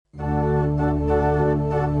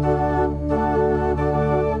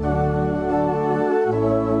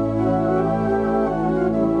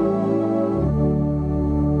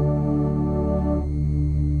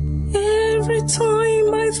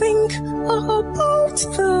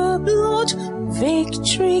the blood,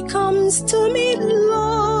 victory comes to me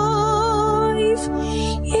life.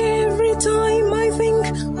 Every time I think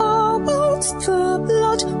about the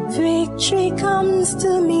blood, victory comes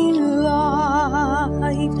to me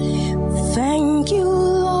life. Thank you,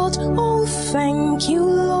 Lord, oh thank you,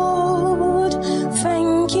 Lord.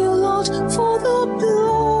 Thank you, Lord, for the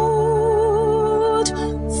blood.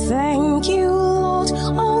 Thank you, Lord,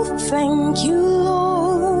 oh thank you,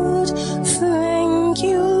 Lord. Thank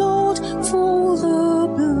you, Lord, for the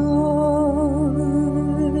blood.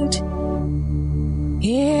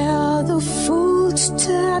 Hear the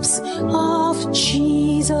footsteps of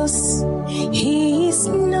Jesus. He is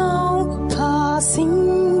now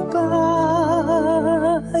passing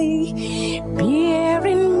by,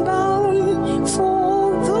 bearing balm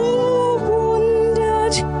for the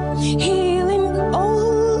wounded, healing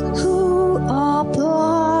all who are blind.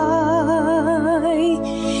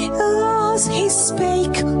 As he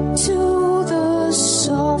spake to the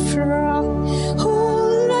sufferer who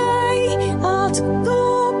lay at the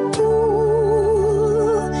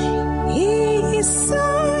pool, he is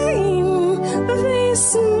saying,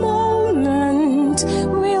 this moment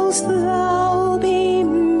wilt thou be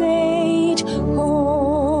made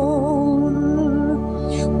whole.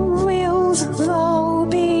 Wilt thou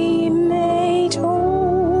be made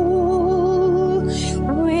whole.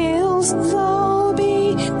 Wilt thou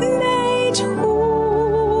be made whole.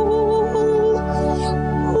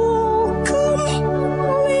 Oh, come,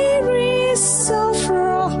 weary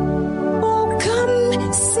sufferer. Oh,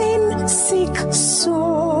 come, sin-sick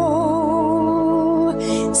soul.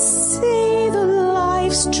 See the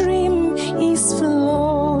life stream is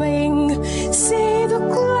flowing. See the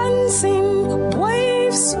cleansing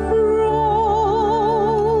waves roll.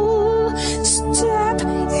 Step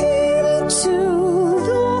into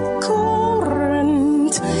the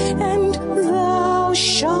current, and thou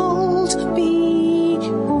shalt be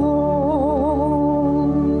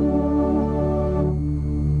whole.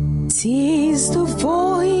 'Tis the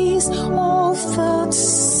voice of the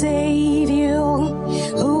Savior,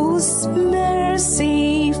 whose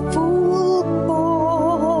mercy full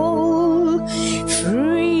call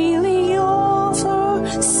freely offer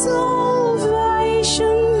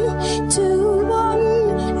salvation to one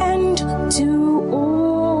and to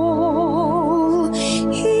all.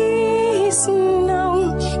 He is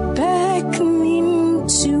now beckoning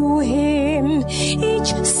to him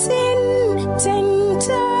each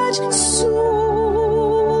sin-tainted soul,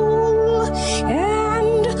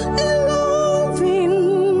 and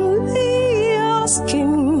lovingly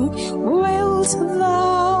asking, wilt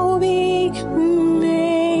thou be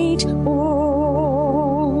made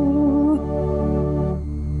whole?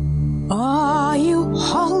 Are you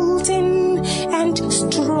halting and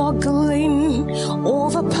struggling,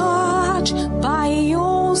 overpowered by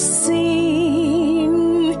your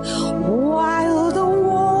sin, while the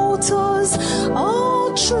waters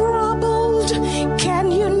are troubled?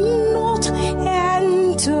 Can you not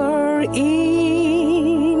enter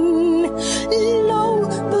in? Lo,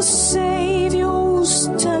 the Savior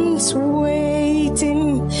stands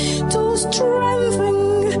waiting to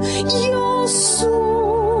strengthen your soul.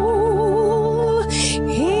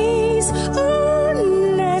 He's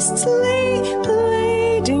earnestly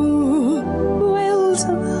pleading, wilt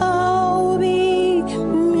thou be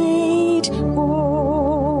made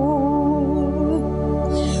whole?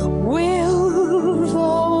 Will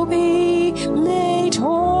thou be made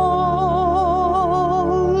whole?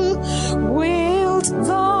 Wilt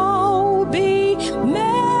thou be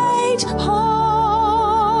made whole?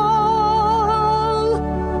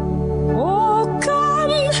 Oh,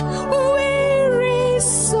 come, weary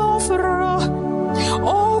sufferer.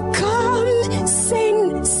 Oh, come,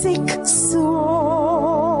 sin-sick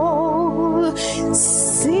soul.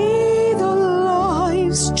 See the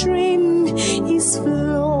life stream is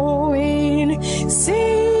flowing.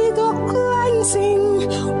 See the cleansing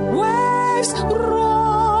waves roll.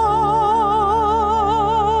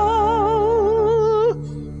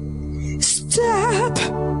 Step,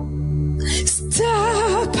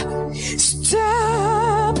 step,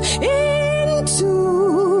 step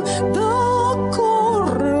into the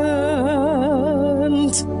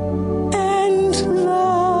current, and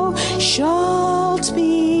thou shalt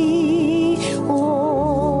be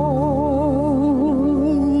whole.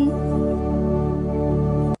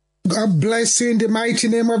 God bless you in the mighty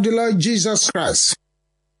name of the Lord Jesus Christ.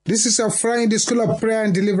 This is a friend in the School of Prayer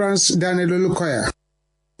and Deliverance, Daniel Olukoya.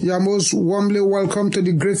 You are most warmly welcome to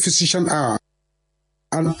the Great Physician Hour,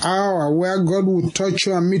 an hour where God will touch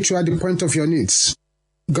you and meet you at the point of your needs.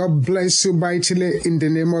 God bless you mightily in the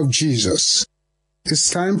name of Jesus. It's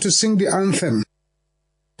time to sing the anthem,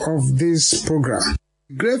 of this program.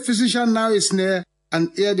 The great physician now is near and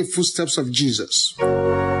hear the footsteps of Jesus.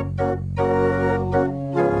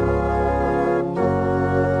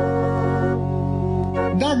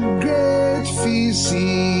 The great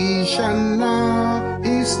physician now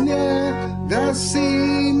is near, the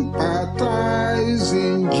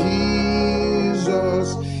sympathizing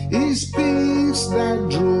Jesus. He speaks the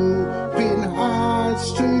drooping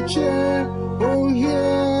hearts to cheer. Oh,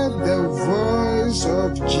 hear the voice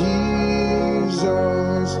of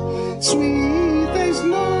Jesus. Sweetest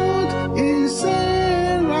note in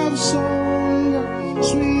seraph's song,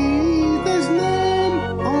 sweetest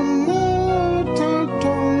name on mortal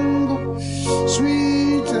tongue,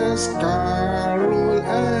 sweetest carol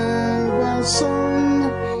ever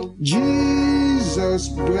sung, Jesus,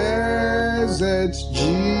 blessed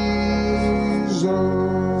Jesus.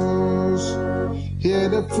 Hear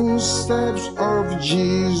the footsteps of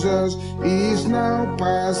Jesus, He's now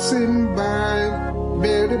passing by.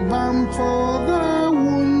 Bear the balm for the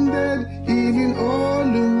wounded, healing all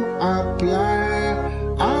who apply.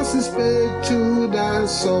 As He spake to the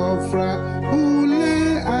sufferer who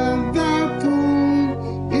lay at the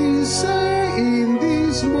pool, He said, in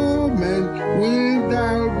this moment wilt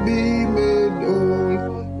thou be made whole?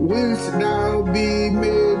 Wilt thou be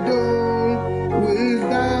made whole? Wilt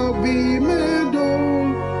thou be made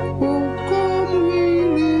whole? Oh, come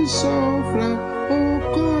weary sufferer, oh,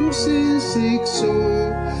 come sick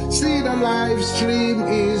soul. See the life stream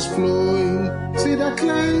is flowing, see the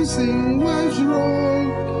cleansing waves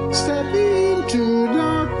roll. Step into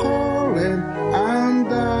the current and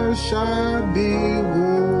thou shalt be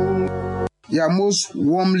whole. You are most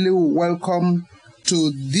warmly welcome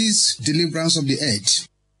to this deliverance of the edge.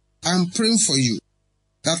 I'm praying for you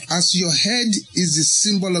that as your head is the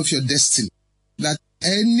symbol of your destiny, that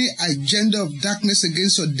any agenda of darkness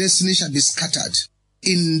against your destiny shall be scattered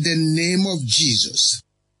in the name of Jesus.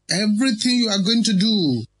 Everything you are going to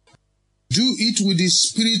do it with the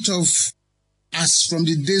spirit of as from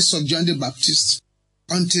the days of John the Baptist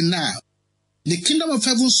until now. The kingdom of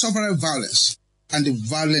heaven suffered violence, and the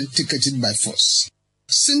violent take it by force.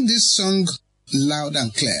 Sing this song loud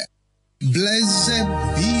and clear. Blessed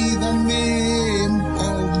be the name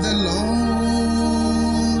of the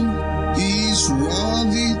Lord. He is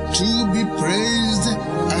worthy to be praised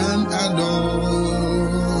and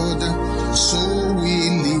adored. So we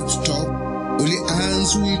lift up holy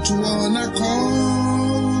hands with one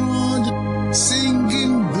accord,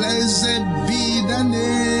 singing, blessed be the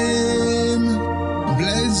name,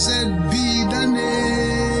 blessed be the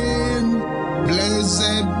name,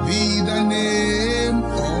 blessed be the name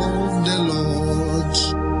of the Lord.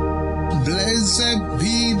 Blessed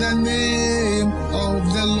be the name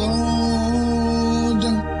of the Lord.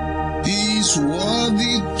 He is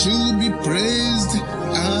worthy to be praised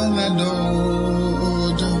and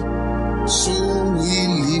adored. So we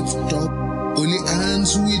lift up holy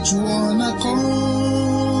hands with one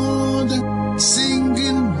accord,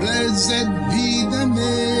 singing, blessed be the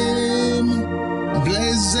name,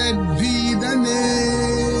 blessed be the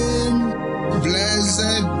name,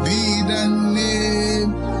 blessed be the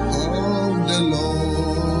name of the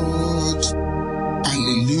Lord.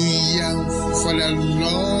 Hallelujah, for the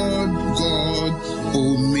Lord God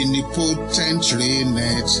omnipotent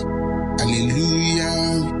reigneth. Hallelujah,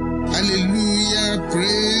 hallelujah,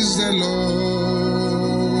 praise the Lord.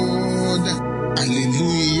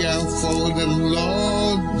 Hallelujah, for the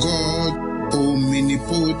Lord God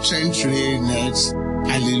omnipotent reigneth.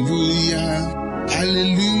 Hallelujah,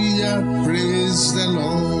 hallelujah, praise the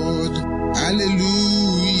Lord.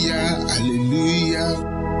 Hallelujah, hallelujah,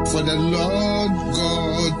 for the Lord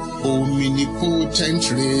God omnipotent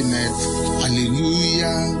reigneth.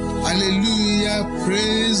 Hallelujah, hallelujah,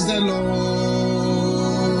 praise the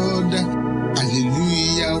Lord.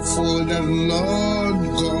 Hallelujah, for the Lord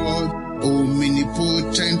God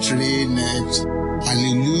omnipotent reigneth.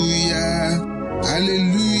 Hallelujah,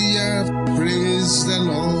 hallelujah, praise the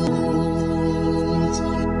Lord.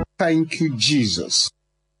 Thank you, Jesus.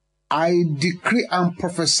 I decree and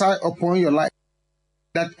prophesy upon your life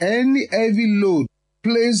that any heavy load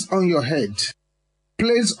placed on your head,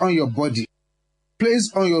 placed on your body,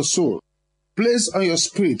 placed on your soul, placed on your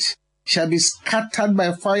spirit, shall be scattered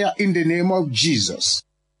by fire in the name of Jesus.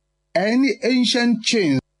 Any ancient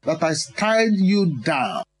chain that has tied you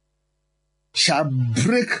down shall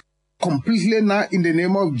break completely now in the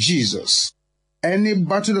name of Jesus. Any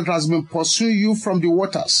battle that has been pursuing you from the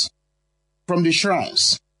waters, from the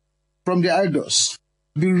shrines, from the idols,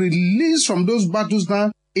 be released from those battles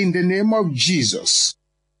now in the name of Jesus.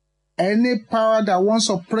 Any power that wants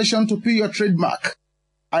oppression to be your trademark,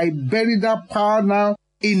 I bury that power now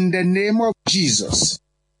In the name of Jesus,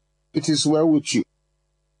 it is well with you.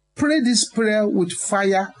 Pray this prayer with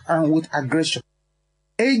fire and with aggression.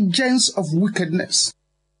 Agents of wickedness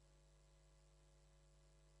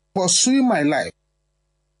pursuing my life,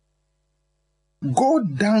 go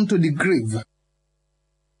down to the grave.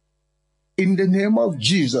 In the name of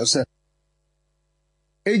Jesus,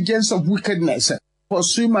 agents of wickedness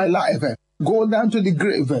pursuing my life, go down to the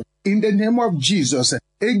grave. In the name of Jesus,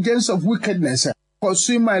 agents of wickedness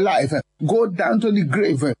pursuing my life, go down to the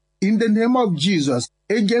grave. In the name of Jesus,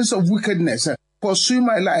 agents of wickedness pursuing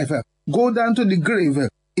my life, go down to the grave.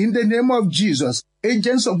 In the name of Jesus,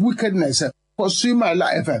 agents of wickedness pursuing my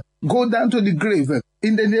life, go down to the grave.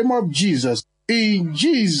 In the name of Jesus. In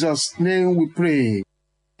Jesus' name we pray.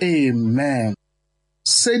 Amen.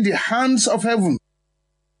 Say the hands of heaven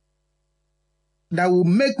that will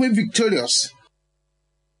make me victorious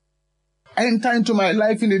enter into my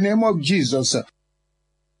life in the name of Jesus.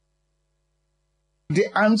 The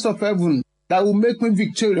hands of heaven that will make me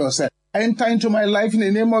victorious enter into my life in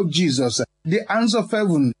the name of Jesus. The hands of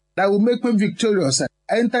heaven that will make me victorious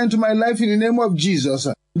enter into my life in the name of Jesus.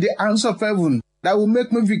 The hands of heaven that will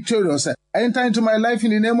make me victorious enter into my life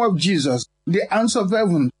in the name of Jesus. The hands of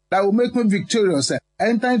heaven that will make me victorious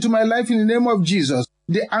enter into my life in the name of Jesus.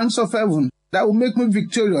 The hands of heaven that will make me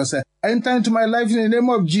victorious enter into my life in the name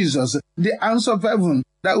of Jesus. The hands of heaven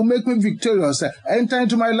that will make me victorious enter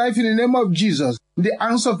into my life in the name of Jesus. The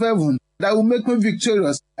hands of heaven that will make me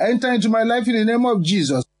victorious enter into my life in the name of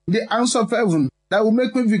Jesus. The hands of heaven that will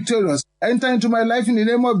make me victorious enter into my life in the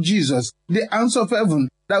name of Jesus. The hands of heaven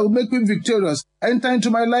that will make me victorious enter into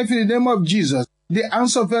my life in the name of Jesus. The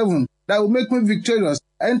hands of heaven that will make me victorious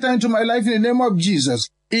enter into my life in the name of Jesus.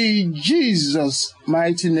 In Jesus'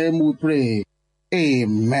 mighty name we pray.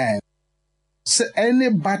 Amen. Say any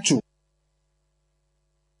battle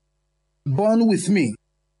born with me,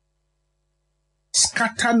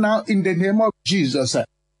 scatter now in the name of Jesus.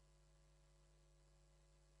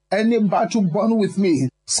 Any battle born with me,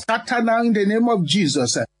 scatter now in the name of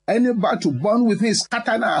Jesus. Any battle born with me,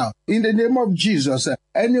 scatter now in the name of Jesus.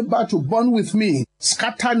 Any battle born with me,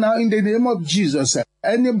 scatter now in the name of Jesus.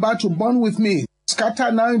 Any battle born with me,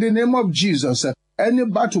 scatter now in the name of Jesus. Any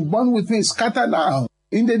battle born with me, scatter now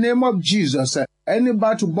in the name of Jesus. Any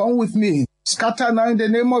battle born with me, scatter now in the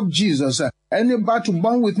name of Jesus. Any battle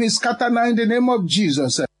born with me, scatter now in the name of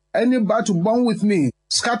Jesus. Any battle born with me,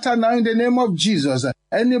 scatter now in the name of Jesus.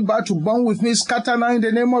 Any battle born with me, scatter now in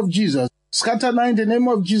the name of Jesus. Scatter now in the name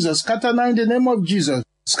of Jesus. Scatter now in the name of Jesus.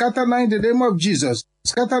 Scatter now in the name of Jesus.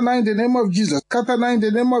 Scatter now in the name of Jesus. Scatter now in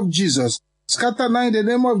the name of Jesus. Scatter now in the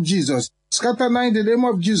name of Jesus. Scatter now in the name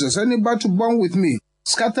of Jesus. Any battle born with me,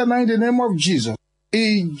 scatter now in the name of Jesus.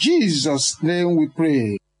 In Jesus' name we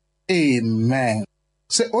pray. Amen.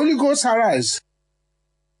 Say, Holy Ghost, arise.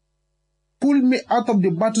 Pull me out of the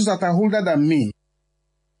battles that are older than me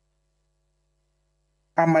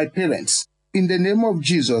and my parents. In the name of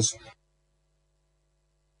Jesus.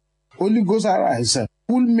 Holy Ghost, arise.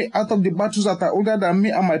 Pull me out of the battles that are older than me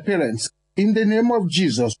and my parents. In the name of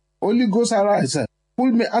Jesus. Holy Ghost, arise.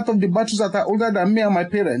 Pull me out of the battles that are older than me and my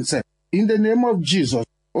parents. In the name of Jesus.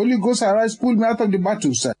 Holy Ghost, arise. Pull me out of the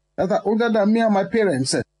battles that are older than me and my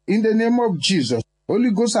parents. In the name of Jesus. Holy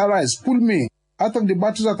Ghost, arise. Pull me out of the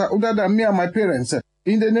battles that are older than me and my parents.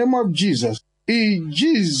 In the name of Jesus. In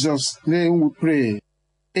Jesus' name we pray.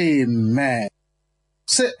 Amen.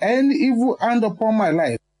 Say, any evil hand upon my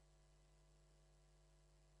life,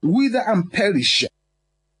 wither and perish.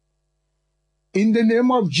 In the name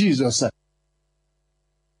of Jesus.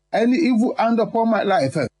 Any evil hand upon my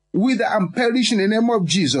life, wither and perish in the name of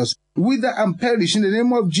Jesus. Wither and perish in the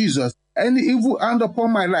name of Jesus. Any evil hand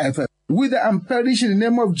upon my life, wither and perish in the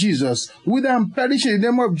name of Jesus. Wither and perish in the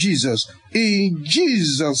name of Jesus. In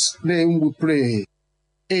Jesus' name we pray.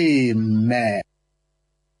 Amen.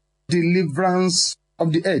 Deliverance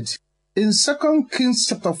of the head. In 2 Kings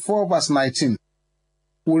chapter 4 verse 19,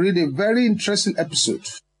 we read a very interesting episode.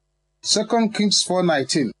 2 Kings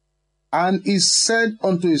 4:19. And he said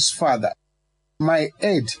unto his father, my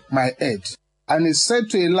head, my head. And he said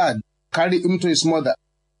to a lad, carry him to his mother.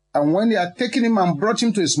 And when they had taken him and brought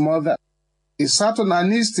him to his mother, he sat on her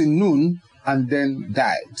knees till noon and then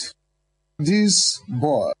died. This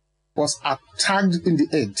boy was attacked in the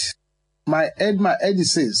head. My head, he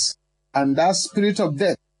says. And that spirit of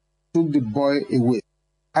death took the boy away.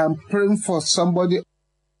 I'm praying for somebody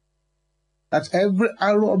that every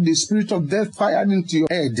arrow of the spirit of death fired into your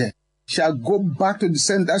head shall go back to the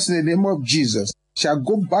senders in the name of Jesus. Shall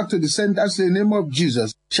go back to the senders in the name of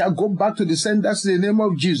Jesus. Shall go back to the senders in the name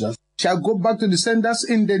of Jesus. Shall go back to the senders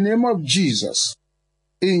in the name of Jesus.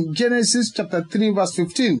 In Genesis chapter 3 verse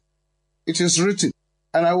 15, it is written,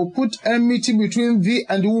 "And I will put enmity between thee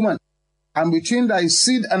and the woman, and between thy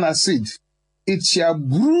seed and her seed. It shall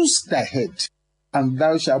bruise thy head, and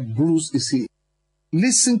thou shalt bruise his heel."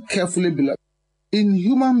 Listen carefully, beloved. In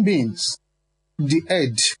human beings, the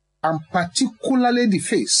head, and particularly the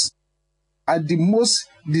face, are the most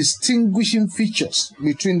distinguishing features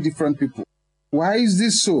between different people. Why is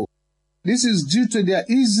this so? This is due to their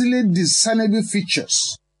easily discernible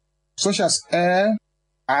features, such as hair,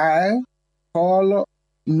 eye, color,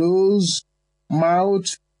 nose, mouth,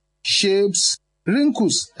 shapes,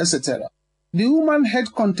 wrinkles, etc. The human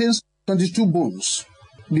head contains 22 bones.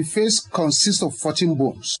 The face consists of 14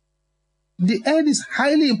 bones. The head is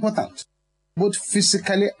highly important, both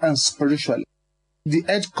physically and spiritually. The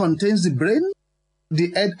head contains the brain.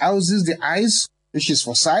 The head houses the eyes, which is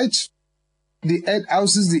for sight. The head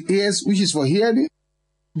houses the ears, which is for hearing.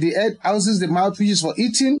 The head houses the mouth, which is for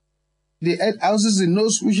eating. The head houses the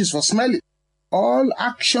nose, which is for smelling. All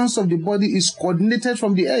actions of the body is coordinated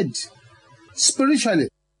from the head. Spiritually,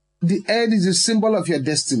 the head is a symbol of your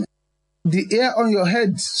destiny. The hair on your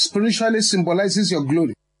head spiritually symbolizes your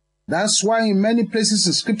glory. That's why in many places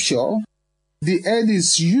in Scripture, the head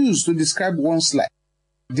is used to describe one's life.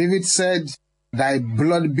 David said, "Thy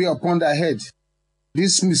blood be upon thy head.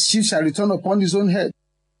 This mischief shall return upon his own head."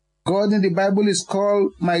 God in the Bible is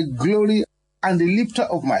called my glory and the lifter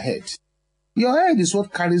of my head. Your head is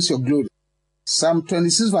what carries your glory. Psalm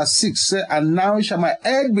 26 verse 6 says, "And now shall my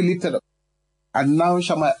head be lifted up. And now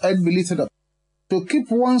shall my head be lifted up." To keep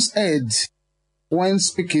one's head when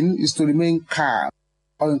speaking is to remain calm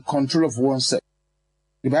or in control of oneself.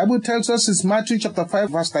 The Bible tells us in Matthew chapter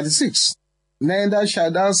 5 verse 36, "Neither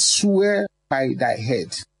shalt thou swear by thy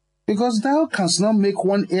head, because thou canst not make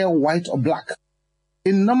one hair white or black."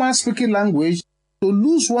 In normal speaking language, to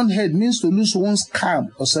lose one head means to lose one's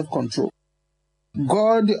calm or self-control.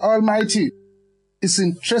 God the Almighty is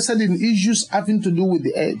interested in issues having to do with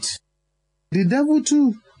the head. The devil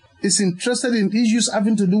too is interested in issues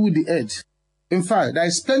having to do with the head. In fact, there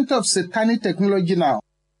is plenty of satanic technology now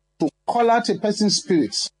to call out a person's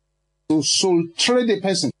spirit, to soul trade a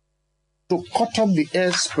person, to cut off the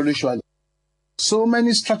head spiritually. So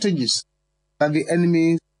many strategies that the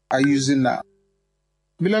enemy are using now.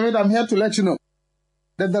 Beloved, I'm here to let you know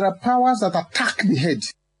that there are powers that attack the head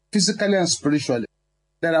physically and spiritually.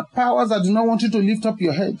 There are powers that do not want you to lift up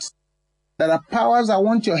your head. There are powers that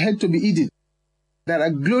want your head to be hidden. There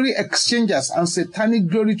are glory exchangers and satanic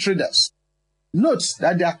glory traders. Note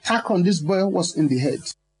that the attack on this boy was in the head.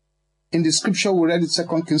 In the scripture we read in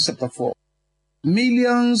 2 Kings chapter 4.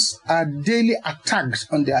 Millions are daily attacked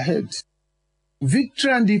on their head.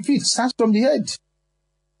 Victory and defeat starts from the head.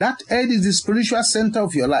 That head is the spiritual center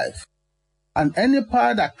of your life. And any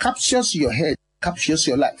power that captures your head captures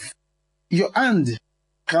your life. Your hand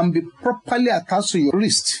can be properly attached to your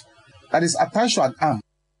wrist, that is attached to an arm.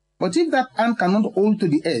 But if that hand cannot hold to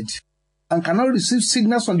the head and cannot receive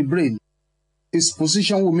signals from the brain, its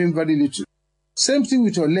position will mean very little. Same thing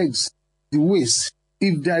with your legs, the waist.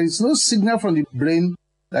 If there is no signal from the brain,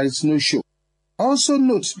 there is no show. Also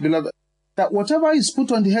note, beloved, that whatever is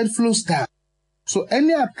put on the head flows down. So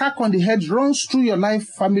any attack on the head runs through your life,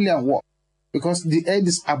 family, and work, because the head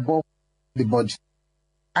is above the body.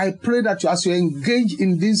 I pray that as you engage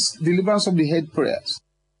in this deliverance of the head prayers,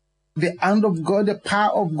 the hand of God, the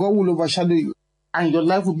power of God will overshadow you, and your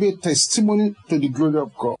life will be a testimony to the glory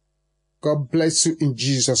of God. God bless you in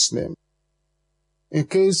Jesus' name. In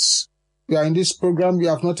case you are in this program, you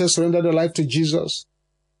have not yet surrendered your life to Jesus,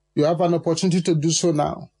 you have an opportunity to do so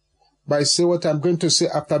now by saying what I'm going to say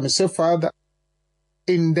after me. Say, "Father,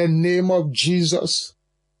 in the name of Jesus,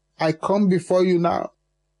 I come before you now.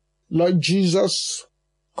 Lord Jesus,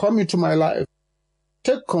 come into my life.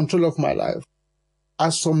 Take control of my life.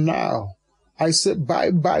 As from now, I say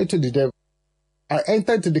bye-bye to the devil. I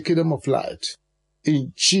enter into the kingdom of light.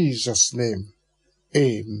 In Jesus' name,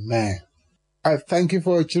 amen." I thank you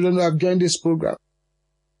for your children who have joined this program.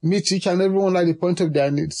 Meet each and every one at the point of their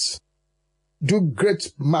needs. Do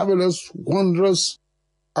great, marvelous, wondrous,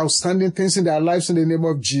 outstanding things in their lives in the name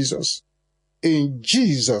of Jesus. In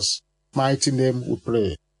Jesus' mighty name we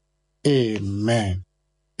pray. Amen.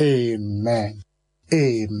 Amen.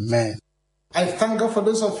 Amen. I thank God for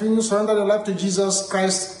those of you who surrender your life to Jesus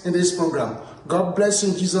Christ in this program. God bless you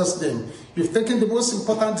in Jesus' name. You've taken the most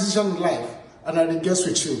important decision in life, and I rejoice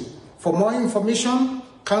with you. For more information,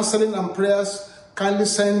 counseling, and prayers, kindly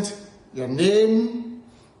send your name,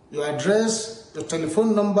 your address, your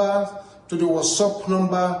telephone number to the WhatsApp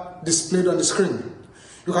number displayed on the screen.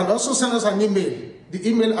 You can also send us an email. The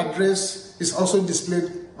email address is also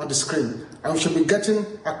displayed on the screen, and we shall be getting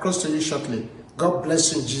across to you shortly. God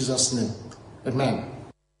bless you in Jesus' name. Amen.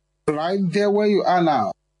 Right there where you are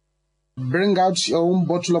now, bring out your own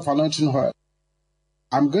bottle of anointing oil.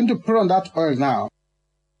 I'm going to put on that oil now,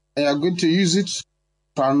 and you're going to use it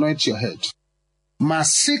to anoint your head.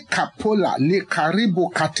 Masikapola le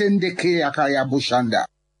karibo katende ke yakaya bushanda.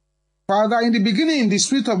 Father, in the beginning, the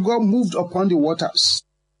Spirit of God moved upon the waters.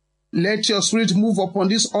 Let your Spirit move upon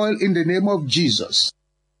this oil in the name of Jesus.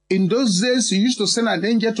 In those days, you used to send an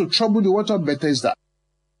angel to trouble the water of Bethesda.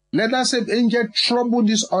 Let that same angel trouble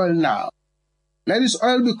this oil now. Let this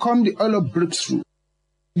oil become the oil of breakthrough,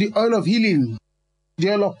 the oil of healing,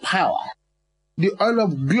 the oil of power, the oil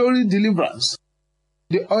of glory deliverance,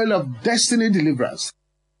 the oil of destiny deliverance.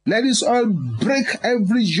 Let this oil break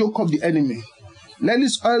every yoke of the enemy. Let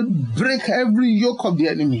this oil break every yoke of the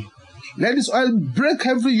enemy. Let this oil break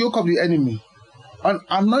every yoke of the enemy. On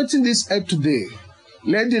anointing this head today,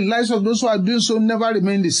 let the lives of those who are doing so never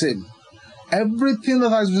remain the same. Everything that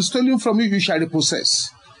has been stolen from you, you shall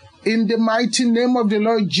repossess. In the mighty name of the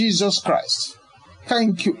Lord Jesus Christ.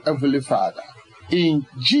 Thank you, Heavenly Father. In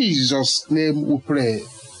Jesus' name we pray.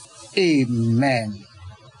 Amen.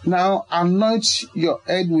 Now anoint your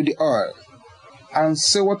head with the oil and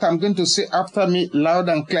say what I'm going to say after me loud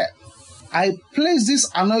and clear. I place this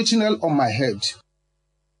anointing oil on my head,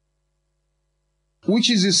 which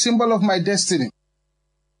is a symbol of my destiny,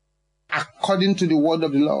 according to the word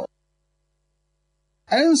of the Lord.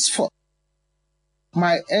 Henceforth,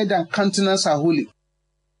 my head and countenance are holy.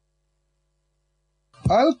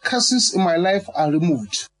 All curses in my life are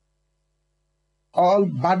removed. All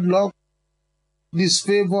bad luck,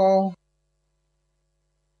 disfavor,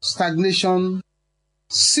 stagnation,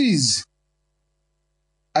 cease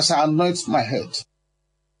as I anoint my head.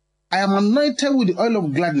 I am anointed with the oil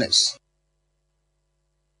of gladness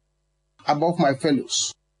above my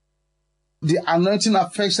fellows. The anointing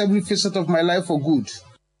affects every facet of my life for good.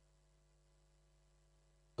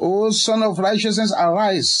 O Son of Righteousness,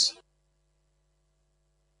 arise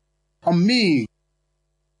on me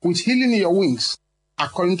with healing in your wings,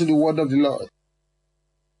 according to the word of the Lord.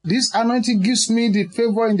 This anointing gives me the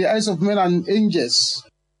favor in the eyes of men and angels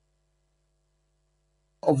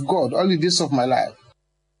of God all the days of my life.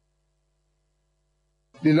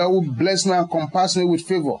 The Lord will bless me and compass me with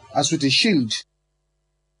favor as with a shield,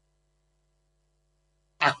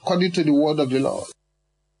 according to the word of the Lord.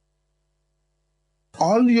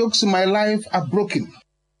 All yokes in my life are broken,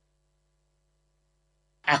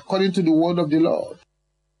 according to the word of the Lord.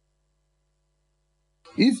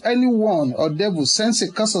 If anyone or devil sends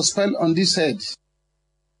a curse or spell on this head,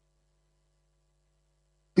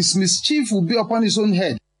 his mischief will be upon his own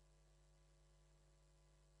head,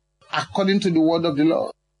 according to the word of the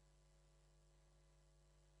Lord.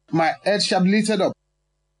 My head shall be lifted up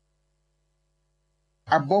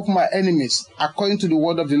above my enemies, according to the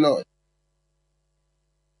word of the Lord.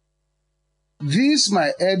 This,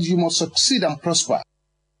 my head, you must succeed and prosper.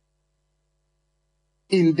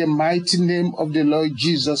 In the mighty name of the Lord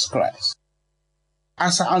Jesus Christ.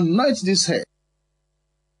 As I anoint this head,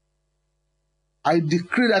 I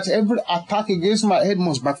decree that every attack against my head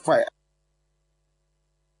must backfire.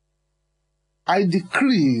 I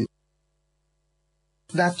decree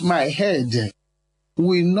that my head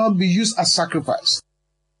will not be used as sacrifice.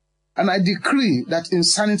 And I decree that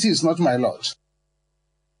insanity is not my lot.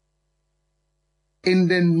 In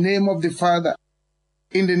the name of the Father,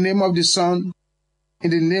 in the name of the Son,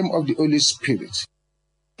 in the name of the Holy Spirit.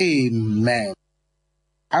 Amen.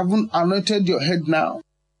 Having anointed your head now,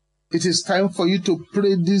 it is time for you to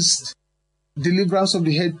pray this deliverance of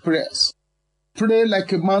the head prayers. Pray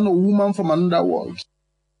like a man or woman from another world.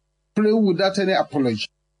 Pray without any apology.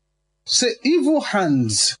 Say, evil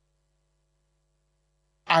hands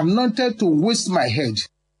anointed to waste my head,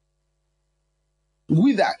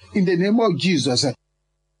 wither in the name of Jesus.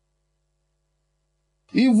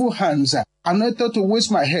 Evil hands anointed to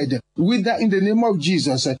waste my head, wither in the name of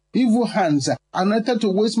Jesus. Evil hands anointed to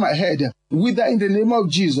waste my head, wither in the name of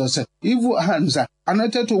Jesus. Evil hands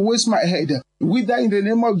anointed to waste my head, wither in the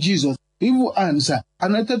name of Jesus. Evil hands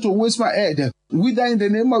anointed to waste my head, wither in the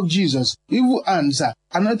name of Jesus. Evil hands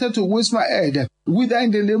anointed to waste my head, wither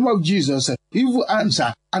in the name of Jesus. Evil hands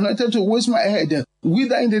anointed to waste my head,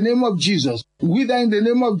 wither in the name of Jesus. Wither in the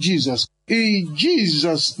name of Jesus. In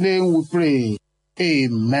Jesus' name we pray.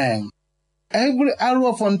 Amen. Every arrow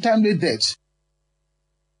of untimely death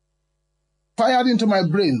fired into my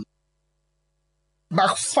brain,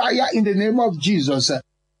 backfire in the name of Jesus.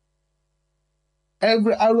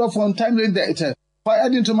 Every arrow of untimely death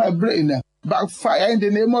fired into my brain, backfire in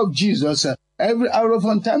the name of Jesus. Every arrow of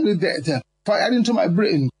untimely death fired into my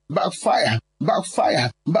brain, backfire,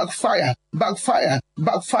 backfire, backfire, backfire,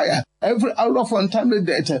 backfire. Every arrow of untimely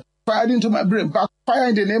death fired into my brain, backfire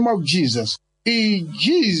in the name of Jesus. In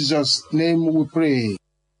Jesus' name we pray.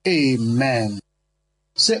 Amen.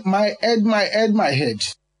 Say, my head, my head, my head.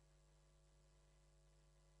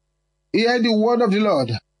 Hear the word of the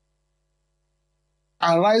Lord.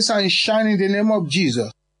 Arise and shine in the name of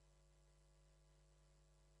Jesus.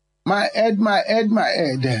 My head, my head, my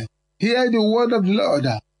head. Hear the word of the Lord.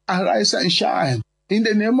 Arise and shine in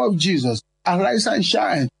the name of Jesus. Arise and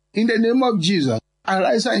shine in the name of Jesus.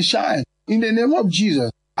 Arise and shine in the name of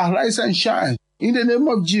Jesus. Arise and shine in the name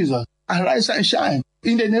of Jesus. Arise and shine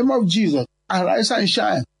in the name of Jesus. Arise and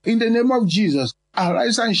shine in the name of Jesus.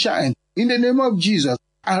 Arise and shine in the name of Jesus.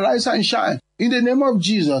 Arise and shine in the name of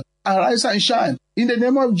Jesus. Arise and shine in the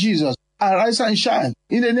name of Jesus. Arise and shine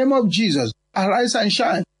in the name of Jesus. Arise and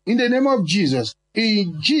shine in the name of Jesus.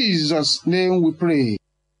 In Jesus' name we pray.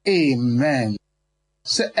 Amen.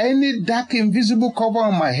 Say, any dark invisible cover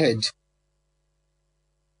on my head,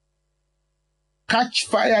 catch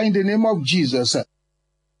fire in the name of Jesus.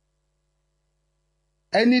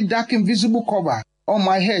 Any dark invisible cover on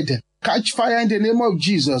my head, catch fire in the name of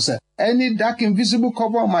Jesus. Any dark invisible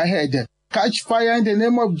cover on my head, catch fire in the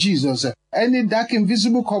name of Jesus. Any dark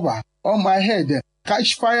invisible cover on my head,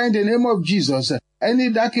 catch fire in the name of Jesus. Any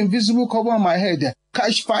dark invisible cover on my head,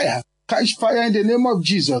 catch fire. Catch fire in the name of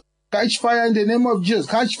Jesus. Catch fire in the name of Jesus.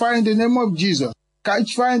 Catch fire in the name of Jesus.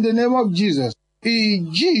 Catch fire in the name of Jesus.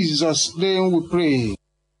 In Jesus' name we pray.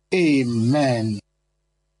 Amen.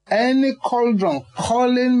 Any cauldron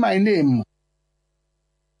calling my name,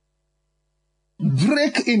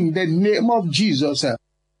 break in the name of Jesus.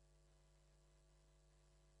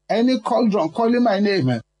 Any cauldron calling my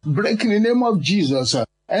name, break in the name of Jesus.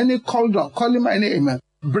 Any cauldron calling my name,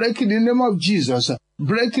 break in the name of Jesus.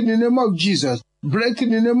 Break in the name of Jesus. Break in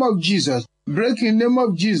the name of Jesus. Break in the name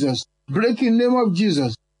of Jesus. Break in the name of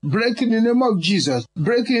Jesus. Break in the name of Jesus.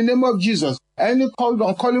 Break in the name of Jesus. Any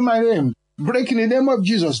cauldron calling my name, break in the name of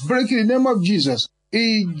Jesus. Break in the name of Jesus.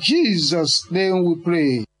 In Jesus' name we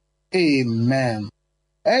pray. Amen.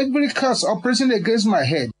 Every curse operating against my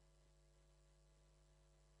head,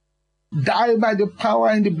 die by the power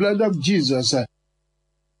and the blood of Jesus.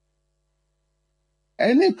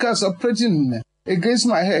 Any curse operating against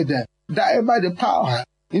my head, die by the power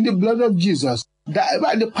in the blood of Jesus. Die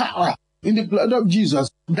by the power in the blood of Jesus.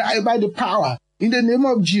 Die by the power in the name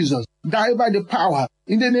of Jesus. Die by the power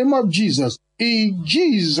in the name of Jesus. In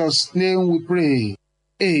Jesus' name we pray.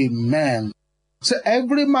 Amen. So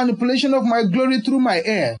every manipulation of my glory through my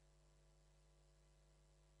hair,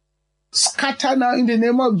 scatter now in the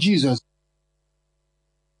name of Jesus.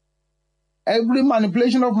 Every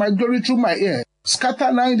manipulation of my glory through my hair,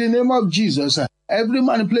 scatter now in the name of Jesus. Every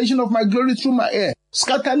manipulation of my glory through my hair,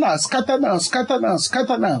 scatter now, scatter now, scatter now,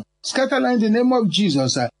 scatter now, scatter now in the name of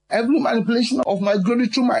Jesus. Every manipulation of my glory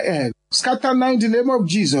through my hair, scatter now in the name of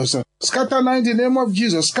Jesus. Scatter now in the name of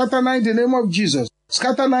Jesus. Scatter now in the name of Jesus.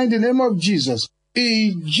 Scatter now in the name of Jesus.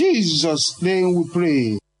 In Jesus' name we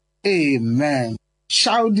pray. Amen.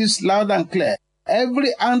 Shout this loud and clear.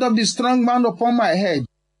 Every hand of the strong man upon my head,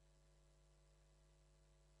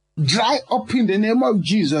 dry up in the name of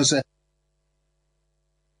Jesus.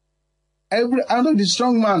 Every hand of the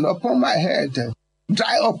strong man upon my head,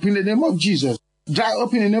 dry up in the name of Jesus. Dry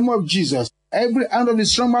up in the name of Jesus. Every hand of the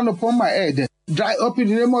strong man upon my head, dry up in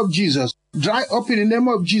the name of Jesus. Dry up in the name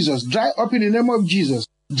of Jesus. Dry up in the name of Jesus.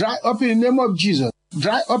 Dry up in the name of Jesus.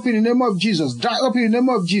 Dry up in the name of Jesus. Dry up in the name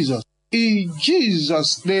of Jesus. In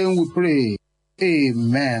Jesus' name we pray.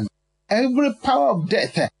 Amen. Every power of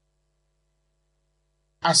death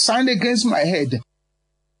assigned against my head,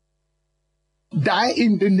 die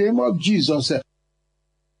in the name of Jesus.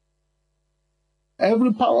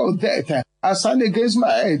 Every power of death assigned against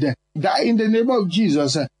my head, die in the name of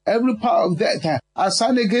Jesus. Every power of death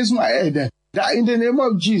assigned against my head, die in the name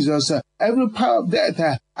of Jesus. Every power of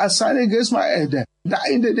death assigned against my head, die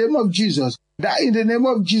in the name of Jesus. Die in the name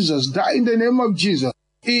of Jesus. Die in the name of Jesus.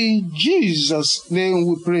 In Jesus' name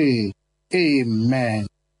we pray. Amen.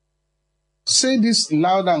 Say this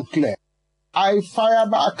loud and clear. I fire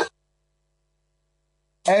back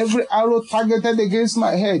every arrow targeted against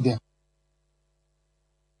my head.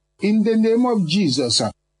 In the name of Jesus.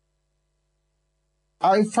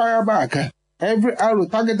 I fire back every arrow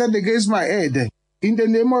targeted against my head. In the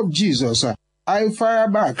name of Jesus. I fire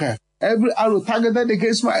back every arrow targeted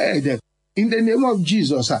against my head. In the name of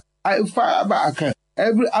Jesus. I fire back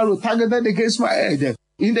every arrow targeted against my head.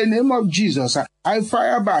 In the name of Jesus. I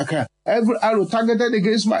fire back Every arrow targeted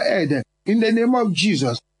against my head, in the name of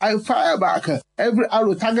Jesus, I fire back every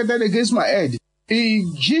arrow targeted against my head.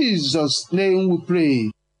 In Jesus' name we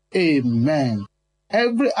pray. Amen.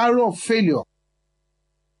 Every arrow of failure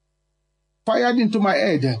fired into my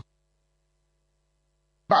head,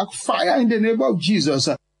 backfire in the name of Jesus.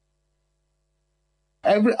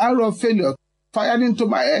 Every arrow of failure fired into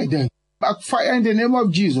my head, backfire in the name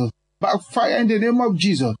of Jesus. Backfire in the name of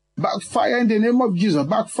Jesus. Backfire in the name of Jesus.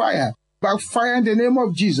 Backfire. Backfire in the name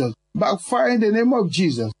of Jesus. Backfire in the name of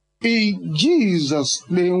Jesus. In Jesus'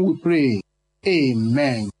 name we pray.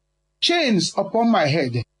 Amen. Chains upon my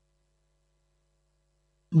head,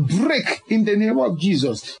 break in the name of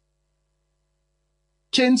Jesus.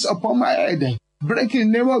 Chains upon my head, break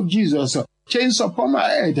in the name of Jesus. Chains upon my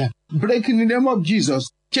head, break in the name of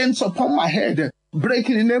Jesus. Chains upon my head, break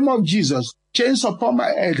in the name of Jesus. Chains upon my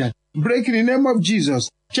head, break in the name of Jesus.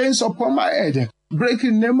 Chains upon my head, break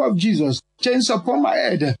in the name of Jesus. Chains upon my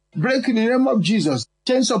head, break in the name of Jesus.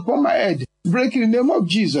 Chains upon my head, break in the name of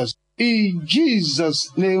Jesus. In Jesus'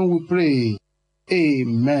 name we pray.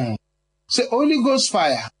 Amen. Say, Holy Ghost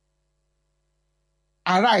fire,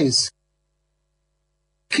 arise.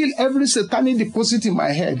 Kill every satanic deposit in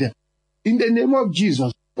my head. In the name of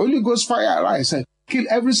Jesus. Holy Ghost fire, arise. Kill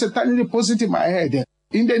every satanic deposit in my head.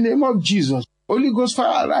 In the name of Jesus. Holy Ghost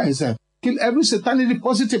fire, arise. Kill every satanic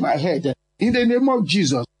deposit in my head. In the name of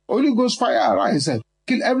Jesus. Holy Ghost fire, arise.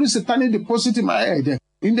 Kill every satanic deposit in my head.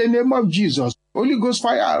 In the name of Jesus. Holy Ghost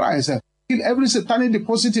fire, arise. Kill every satanic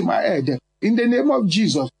deposit in my head. In the name of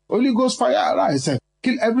Jesus. Holy Ghost fire, arise.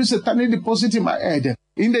 Kill every satanic deposit in my head.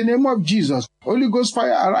 In the name of Jesus. Holy Ghost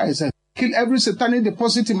fire, arise. Kill every satanic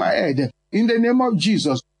deposit in my head. In the name of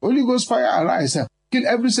Jesus. Holy Ghost fire, arise. Kill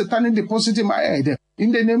every satanic deposit in my head.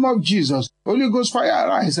 In the name of Jesus. Holy Ghost fire,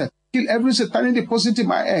 arise. Kill every satanic deposit in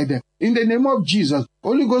my head. In the name of Jesus.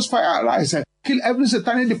 Holy Ghost fire, arise. Kill every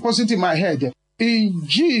satanic deposit in my head. In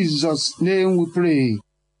Jesus' name we pray.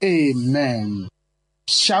 Amen.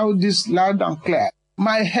 Shout this loud and clear.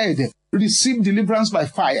 My head, receive deliverance by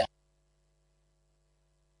fire.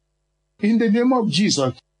 In the name of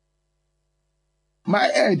Jesus. My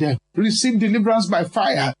head, receive deliverance by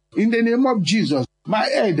fire. In the name of Jesus. My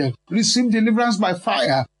head, receive deliverance by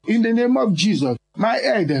fire. In the name of Jesus. My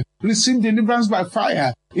head, receive deliverance by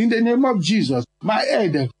fire. In the name of Jesus. My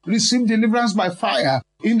head, receive deliverance by fire.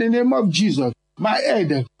 In the name of Jesus. My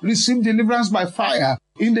head, receive deliverance by fire.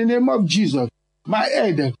 In the name of Jesus. My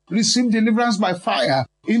head, receive deliverance by fire.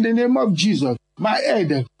 In the name of Jesus. My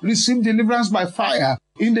head, receive deliverance by fire.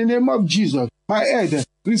 In the name of Jesus. My head,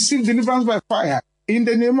 receive deliverance by fire. In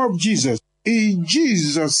the name of Jesus. In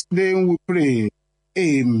Jesus' name we pray.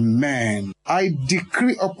 Amen. I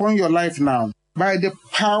decree upon your life now, by the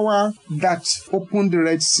power that opened the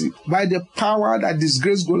Red Sea, by the power that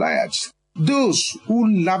disgraced Goliath, those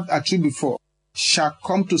who laughed at you before shall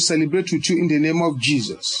come to celebrate with you in the name of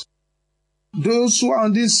Jesus. Those who are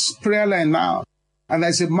on this prayer line now, and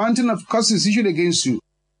there's a mountain of curses issued against you,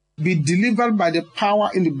 be delivered by the power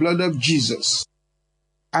in the blood of Jesus.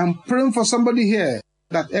 I'm praying for somebody here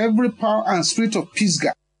that every power and spirit of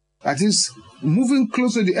Pisgah that is moving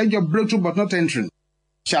close to the edge of breakthrough but not entering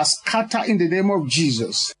shall scatter in the name of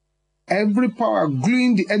Jesus. Every power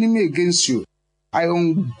gluing the enemy against you, I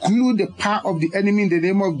unglue the power of the enemy in the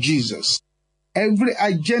name of Jesus. Every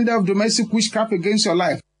agenda of domestic witchcraft against your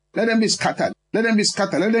life, let them be scattered. Let them be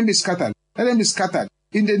scattered. Let them be scattered. Let them be scattered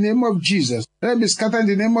in the name of Jesus. Let them be scattered in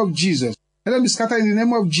the name of Jesus. Let them be scattered in the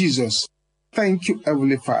name of Jesus. Thank you,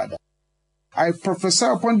 Heavenly Father. I prophesy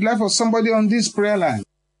upon the life of somebody on this prayer line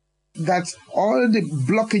that all the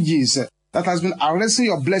blockages that has been arresting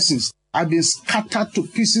your blessings have been scattered to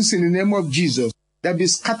pieces in the name of Jesus. They have been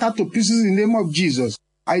scattered to pieces in the name of Jesus.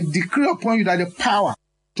 I decree upon you that the power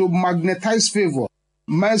to magnetize favor,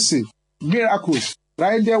 mercy, miracles,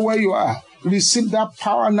 right there where you are, receive that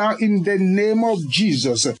power now in the name of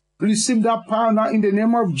Jesus. Receive that power now in the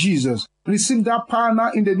name of Jesus. Receive that power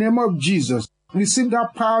now in the name of Jesus. Receive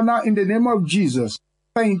that power now in the name of Jesus.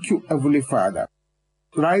 Thank you, Heavenly Father.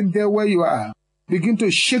 Right there where you are, begin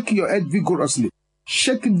to shake your head vigorously.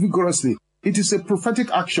 Shake it vigorously. It is a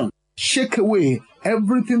prophetic action. Shake away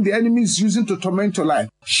everything the enemy is using to torment your life.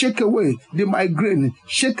 Shake away the migraine.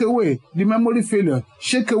 Shake away the memory failure.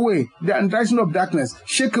 Shake away the androgen of darkness.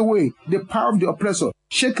 Shake away the power of the oppressor.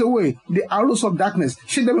 Shake away the arrows of darkness.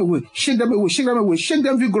 Shake them away. Shake them away. Shake them away. Shake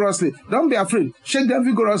them vigorously. Don't be afraid. Shake them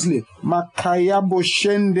vigorously. Makayabo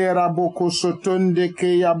shende raboko sotonde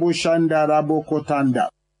keyabo shanda raboko tanda.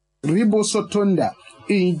 Ribo sotonda.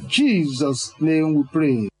 In Jesus' name we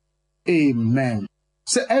pray. Amen.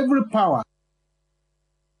 Say every power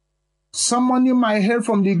summoning my head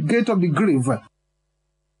from the gate of the grave,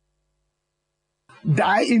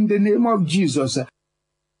 die in the name of Jesus.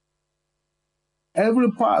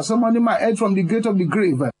 Every power summoning my head from the gate of the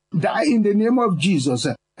grave, die in the name of Jesus.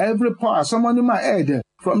 Every power summoning my head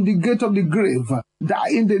from the gate of the grave, die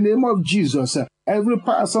in the name of Jesus. Every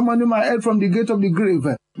power summoning my head from the gate of the grave,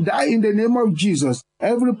 die in the name of Jesus.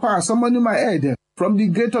 Every power summoning my head from the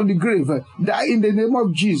gate of the grave, die in the name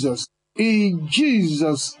of Jesus. In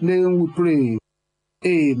Jesus' name we pray.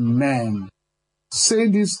 Amen. Say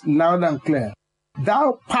this loud and clear.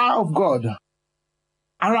 Thou power of God,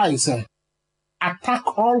 arise,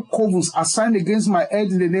 attack all covens assigned against my head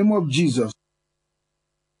in the name of Jesus.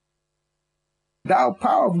 Thou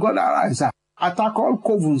power of God, arise, attack all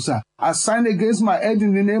covens assigned against my head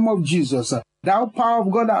in the name of Jesus. Thou power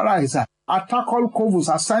of God, arise, attack all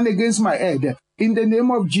covens assigned against my head in the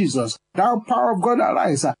name of Jesus. Thou power of God,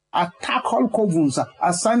 arise, attack all covens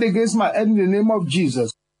assigned against my head in the name of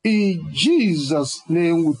Jesus. In Jesus'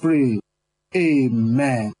 name we pray.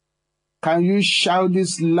 Amen. Can you shout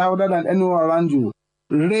this louder than anyone around you?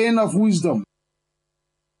 Rain of wisdom,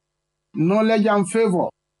 knowledge and favor,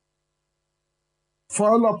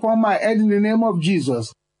 fall upon my head in the name of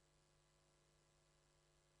Jesus.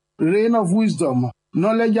 Rain of wisdom,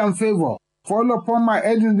 knowledge and favor, fall upon my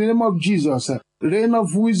head in the name of Jesus. Rain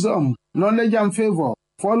of wisdom, knowledge and favor,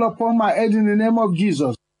 fall upon my head in the name of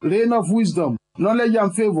Jesus. Rain of wisdom, knowledge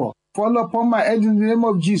and favor, fall upon my head in the name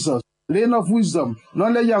of Jesus. Rain of wisdom,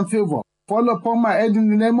 knowledge and favor, fall upon my head in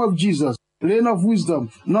the name of Jesus. Rain of wisdom,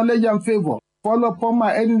 knowledge and favor, fall upon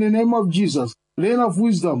my head in the name of Jesus. Rain of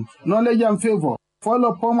wisdom, knowledge and favor, fall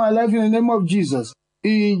upon my life in the name of Jesus.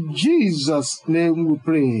 In Jesus' name we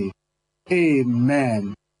pray.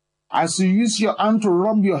 Amen. As you use your hand to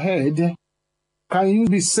rub your head, can you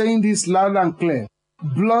be saying this loud and clear?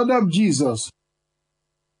 Blood of Jesus,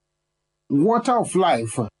 water of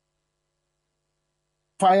life,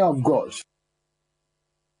 fire of God.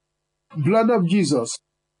 Blood of Jesus,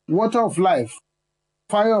 water of life,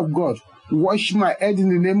 fire of God, wash my head in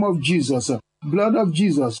the name of Jesus. Blood of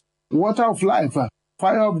Jesus, water of life,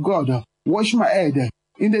 fire of God, wash my head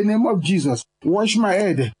in the name of Jesus. Wash my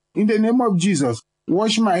head in the name of Jesus.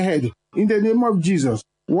 Wash my head in the name of Jesus.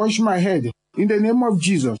 Wash my head in the name of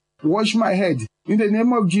Jesus. Wash my head in the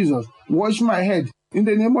name of Jesus. Wash my head in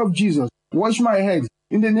the name of Jesus. Wash my head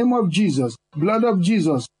in the name of Jesus. Blood of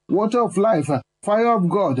Jesus, water of life, fire of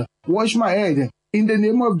God, wash my head in the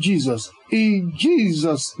name of Jesus. In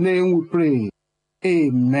Jesus' name we pray.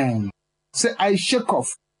 Amen. Say, I shake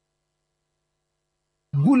off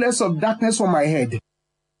bullets of darkness from my head.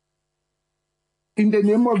 In the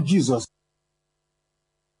name of Jesus.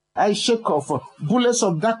 I shake off bullets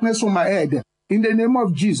of darkness from my head. In the name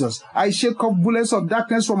of Jesus. I shake off bullets of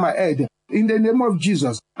darkness from my head. In the name of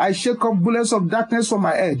Jesus. I shake off bullets of darkness from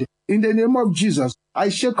my head. In the name of Jesus. I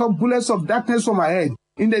shake off bullets of darkness from my head.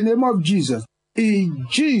 In the name of Jesus. In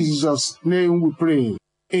Jesus' name we pray.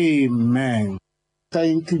 Amen.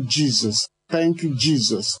 Thank you, Jesus. Thank you,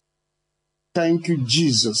 Jesus. Thank you,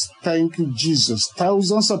 Jesus. Thank you, Jesus.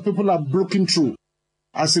 Thousands of people are broken through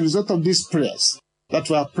as a result of these prayers that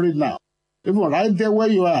we have prayed now. Even right there where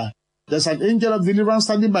you are, there's an angel of deliverance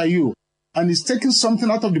standing by you, and he's taking something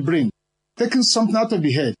out of the brain, taking something out of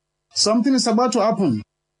the head. Something is about to happen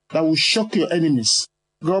that will shock your enemies.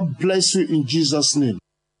 God bless you in Jesus' name.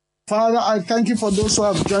 Father, I thank you for those who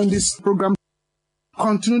have joined this program.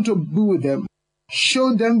 Continue to be with them.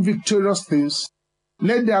 Show them victorious things.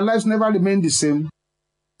 Let their lives never remain the same.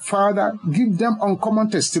 Father, give them uncommon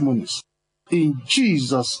testimonies. In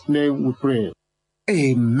Jesus' name we pray.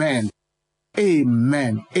 Amen.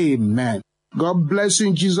 Amen. Amen. God bless you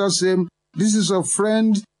in Jesus' name. This is a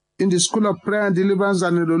friend in the School of Prayer and Deliverance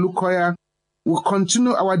and Olukoya. We'll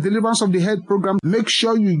continue our Deliverance of the Head program. Make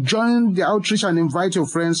sure you join the outreach and invite your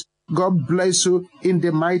friends. God bless you in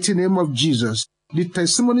the mighty name of Jesus. The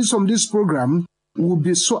testimonies from this program will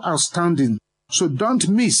be so outstanding. So don't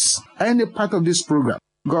miss any part of this program.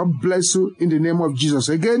 God bless you in the name of Jesus.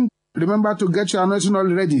 Again, remember to get your anointing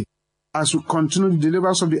oil ready as we continue the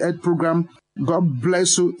Deliverance of the Head program. God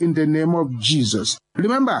bless you in the name of Jesus.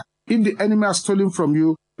 Remember, if the enemy has stolen from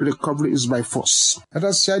you, recovery is by force. Let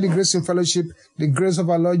us share the grace in fellowship, the grace of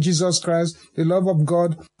our Lord Jesus Christ, the love of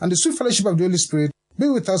God, and the sweet fellowship of the Holy Spirit be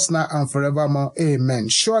with us now and forevermore. Amen.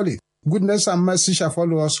 Surely, goodness and mercy shall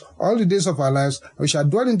follow us all the days of our lives. We shall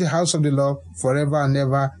dwell in the house of the Lord forever and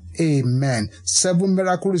ever. Amen. 7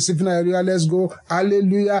 miracles receiving area. Let's go.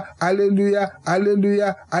 Hallelujah. Hallelujah.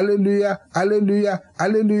 Hallelujah. Hallelujah. Hallelujah.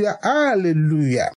 Hallelujah. Hallelujah.